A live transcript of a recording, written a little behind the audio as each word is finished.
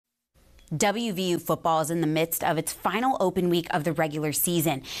WVU football is in the midst of its final open week of the regular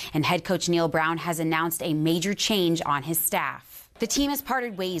season, and head coach Neil Brown has announced a major change on his staff. The team has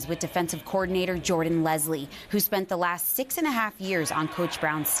parted ways with defensive coordinator Jordan Leslie, who spent the last 6.5 years on Coach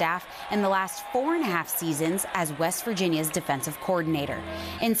Brown's staff and the last 4.5 seasons as West Virginia's defensive coordinator.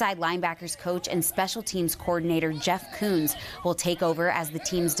 Inside linebackers coach and special teams coordinator Jeff Coons will take over as the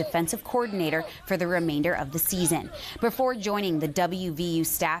team's defensive coordinator for the remainder of the season. Before joining the WVU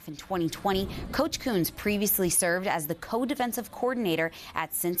staff in 2020, Coach Coons previously served as the co-defensive coordinator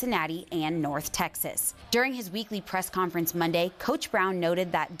at Cincinnati and North Texas. During his weekly press conference Monday, Coach Brown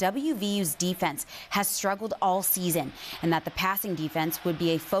noted that WVU's defense has struggled all season and that the passing defense would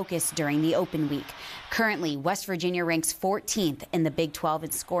be a focus during the open week. Currently, West Virginia ranks 14th in the Big 12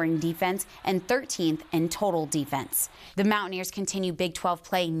 in scoring defense and 13th in total defense. The Mountaineers continue Big 12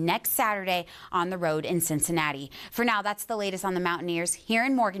 play next Saturday on the road in Cincinnati. For now, that's the latest on the Mountaineers. Here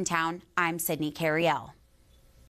in Morgantown, I'm Sydney Carriel.